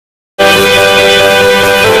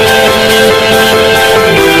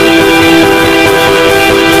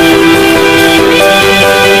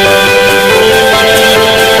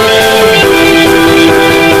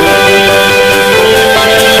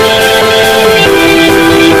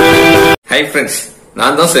Hi friends,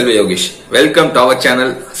 நான் தான் செல்வ Yogesh. Welcome to our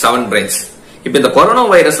channel 7 Brains. இப்ப இந்த கொரோனா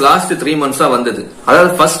வைரஸ் லாஸ்ட் 3 months வந்தது. அதாவது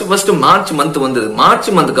ஃபர்ஸ்ட் மார்ச் மந்த் வந்தது. மார்ச்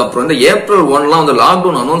மந்த்க்கு அப்புறம் இந்த ஏப்ரல் 1லாம் வந்து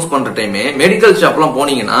லாக்டவுன் அனௌன்ஸ் பண்ற டைமே மெடிக்கல் ஷாப்லாம்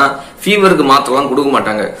போனீங்கன்னா ஃபீவருக்கு மாத்திரலாம் கொடுக்க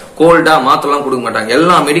மாட்டாங்க, கோல்டா மாத்திரலாம் கொடுக்க மாட்டாங்க.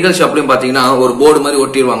 எல்லா மெடிக்கல் ஷாப்லயும் பாத்தீங்கன்னா ஒரு போர்டு மாதிரி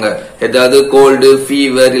ஒட்டிடுவாங்க. ஏதாவது கோல்டு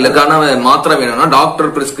ஃபீவர் இல்லக்கான மாத்திரை வேணும்னா டாக்டர்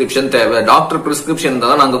பிரிஸ்கிரிப்ஷன் தேவை, டாக்டர் பிரிஸ்கிரிப்ஷன்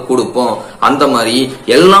தான் நாங்க கொடுப்போம். அந்த மாதிரி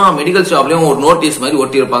எல்லா மெடிக்கல் ஷாப்லயும் ஒரு நோட்டீஸ் மாதிரி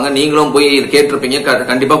ஒட்டியிருப்பாங்க. நீங்களும் போய் கேட்டிருப்பீங்க,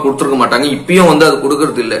 கண்டிப்பா கொடுத்துருக்க மாட்டாங்க. இப்பயும் வந்து அது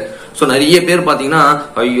கொடுக்கறது இல்ல. சோ நிறைய பேர் பாத்தீங்கன்னா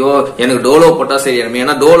ஐயோ எனக்கு டோலோ போட்டா சரியாயிருமே,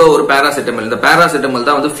 ஏன்னா டோலோ ஒரு பாராசிட்டமல், இந்த பாராசிட்டமல்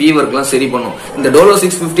தான் வந்து ஃபீவருக்கு எல்லாம் சரி பண்ணும். இந்த டோலோ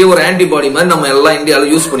 650 ஒரு ஆன்டிபாடி மாதிரி நம்ம எல்லாம்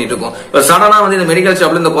இந்தியாவில யூஸ் பண்ணிட்டு இருக்கோம். இப்ப சடனா வந்து இந்த மெடிக்கல்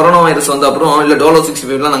ஷாப்ல இந்த கொரோனா வைரஸ் வந்து அப்புறம் இல்ல டோலோ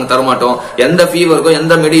 650 எல்லாம் நாங்க தரமாட்டோம், எந்த ஃபீவருக்கோ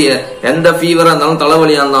எந்த ஃபீவரா இருந்தாலும்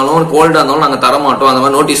தலைவலியா இருந்தாலும் கோல்டா இருந்தாலும் நாங்க தரமாட்டோம், அந்த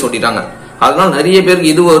மாதிரி நோட்டீஸ் ஒட்டிட்டாங்க. அதனால நிறைய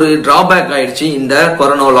பேருக்கு இது ஒரு டிராபேக் ஆயிடுச்சு இந்த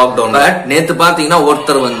கொரோனா லாக்டவுன். நேத்து பாத்தீங்கன்னா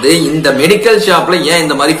ஒருத்தர் வந்து இந்த மெடிக்கல் ஷாப்ல ஏன்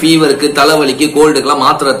இந்த மாதிரி ஃபீவருக்கு தலைவலிக்கு கோல்டுக்கு எல்லாம்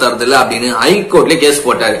மாத்திரை தரது இல்ல அப்படின்னு ஹைகோர்ட்ல கேஸ்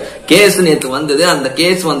போட்டாரு. கேஸ் நேத்து வந்தது. அந்த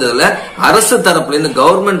கேஸ் வந்ததுல அரசு தரப்புல இருந்து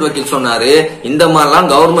கவர்மெண்ட் வக்கீல் சொன்னாரு, இந்த மாதிரிலாம்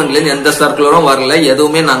கவர்மெண்ட்ல இருந்து எந்த சர்க்குலரும் வரல,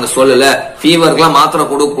 எதுவுமே நாங்க சொல்லல, ஃபீவருக்கு எல்லாம் மாத்திரை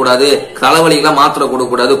கொடுக்க கூடாது, தலைவலிக்கு எல்லாம் மாத்திரை கொடுக்க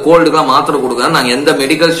கூடாது, கோல்டுக்கு எல்லாம் மாத்திரை கொடுக்க நாங்க எந்த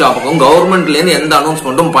மெடிக்கல் ஷாப்புக்கும் கவர்மெண்ட்ல இருந்து எந்த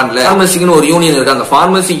அனௌன்ஸ்மெண்ட்டும் பண்ணல. பார்மசிக்குன்னு ஒரு யூனியன் இருக்கு, அந்த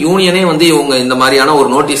பார்மசி யூனியனே வந்து இவங்க இந்த மாதிரியான ஒரு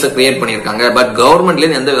நோட்டீஸை கிரியேட் பண்ணிருக்காங்க. பட் கவர்மெண்ட்ல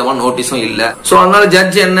இருந்து எந்த விதமான நோட்டீஸும் இல்ல. சோ அதனால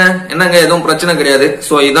ஜட்ஜ் என்னங்க எதுவும் பிரச்சனை கிடையாது,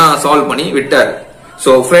 சோ இதான் சால்வ் பண்ணி விட்டாரு.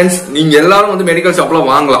 சோ ஃப்ரெண்ட்ஸ், நீங்க எல்லாரும் வந்து மெடிக்கல் ஷாப்ல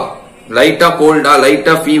வாங்கலாம். லைட்டா கோல்டா,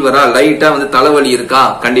 லைட்டா ஃபீவரா, லைட்டா வந்து தலைவலி இருக்கா,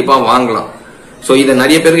 கண்டிப்பா வாங்கலாம். சோ இதை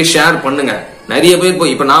நிறைய பேருக்கு ஷேர் பண்ணுங்க. நிறைய பேர்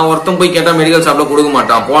போய் இப்ப நான் ஒருத்தன் போய் கேட்டா மெடிக்கல் ஷாப்ல கொடுக்க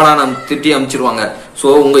மாட்டான், போனா நம்ம திட்டி அனுப்பிச்சிருவாங்க. சோ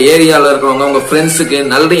உங்க ஏரியால இருக்கிறவங்க உங்க ஃப்ரெண்ட்ஸுக்கு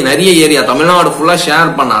நிறைய ஏரியா தமிழ்நாடு ஃபுல்லா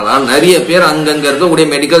ஷேர் பண்ணாதான் நிறைய பேர் அங்கங்க இருக்கக்கூடிய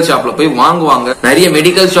மெடிக்கல் ஷாப்ல போய் வாங்குவாங்க. நிறைய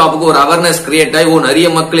மெடிக்கல் ஷாப்புக்கு ஒரு அவேர்னஸ் கிரியேட் ஆகி நிறைய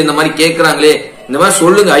மக்கள் இந்த மாதிரி கேட்கறாங்களே, இந்த மாதிரி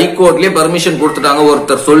சொல்லுங்க. ஹைகோர்ட்லயே பர்மிஷன் கொடுத்துட்டாங்க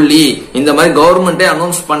ஒருத்தர் சொல்லி, இந்த மாதிரி கவர்மெண்டே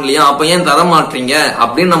அனௌன்ஸ் பண்ணலையா, அப்ப ஏன் தர மாட்டீங்க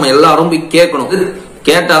அப்படின்னு நம்ம எல்லாரும் போய் கேட்கணும்.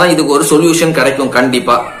 கேட்டாதான் இதுக்கு ஒரு சொல்யூஷன் கிடைக்கும்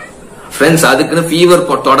கண்டிப்பா. ஃப்ரெண்ட்ஸ், அதுக்குன்னு ஃபீவர்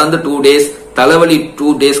தொடர்ந்து 2 days, தலைவலி 2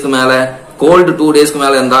 daysக்கு மேல, கோல்டு 2 daysக்கு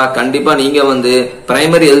மேல இருந்தா கண்டிப்பா நீங்க வந்து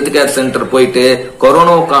பிரைமரி ஹெல்த் கேர் சென்டர் போயிட்டு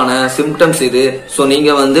கொரோனாவுக்கான சிம்டம்ஸ் இது, சோ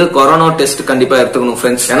நீங்க வந்து கொரோனா டெஸ்ட் கண்டிப்பா எடுத்துக்கணும்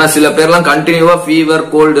ஃப்ரெண்ட்ஸ். ஏன்னா சில பேர்லாம் கண்டினியூவா ஃபீவர்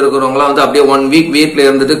கோல்டு இருக்கிறவங்க வந்து அப்படியே 1 week வீட்ல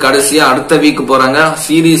இருந்துட்டு கடைசியா அடுத்த வீக் போறாங்க,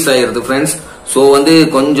 சீரியஸ் ஆயிருது ஃப்ரெண்ட்ஸ். சோ வந்து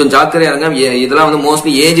கொஞ்சம் ஜாக்கிரதையா இருங்க. இதெல்லாம் வந்து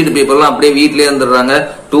மோஸ்ட்லி ஏஜ்டு பீப்புள்லாம் அப்படியே வீட்லயே இருந்துடுறாங்க.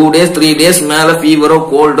 2 days 3 days மேல ஃபீவரோ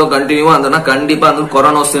கோல்டோ கண்டினியூவா இருந்ததுன்னா கண்டிப்பா வந்து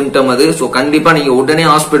கொரோனா சிம்டம் அது. சோ கண்டிப்பா நீங்க உடனே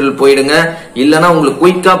ஹாஸ்பிட்டல் போயிடுங்க. இல்லனா உங்களுக்கு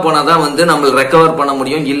குயிக்கா போனாதான் வந்து நம்ம ரெக்கவர் பண்ண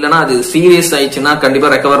முடியும். இல்லனா அது சீரியஸ் ஆயிடுச்சுன்னா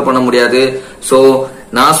கண்டிப்பா ரெக்கவர் பண்ண முடியாது. சோ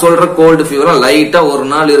நான் சொல்ற கோல்டு ஃபீவரா லைட்டா ஒரு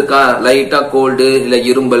நாள் இருக்கா, லைட்டா கோல்டு இல்ல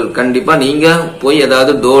இரும்பல், கண்டிப்பா நீங்க போய்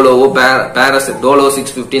ஏதாவது டோலோவோ டோலோ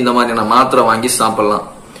 650 இந்த மாதிரியான மாத்திரை வாங்கி சாப்பிடலாம்.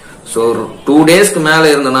 சோ 2 daysக்கு மேல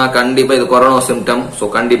இருந்தனா கண்டிப்பா இது கொரோனா சிம்டம். சோ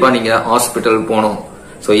கண்டிப்பா நீங்க ஹாஸ்பிட்டல் போகணும்.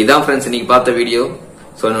 சோ இதான் ஃப்ரெண்ட்ஸ் இன்னைக்கு பார்த்த வீடியோ.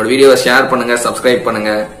 சோ என்னோட வீடியோவை ஷேர் பண்ணுங்க, சப்ஸ்கிரைப்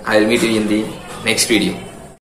பண்ணுங்க. I will meet you in the next video.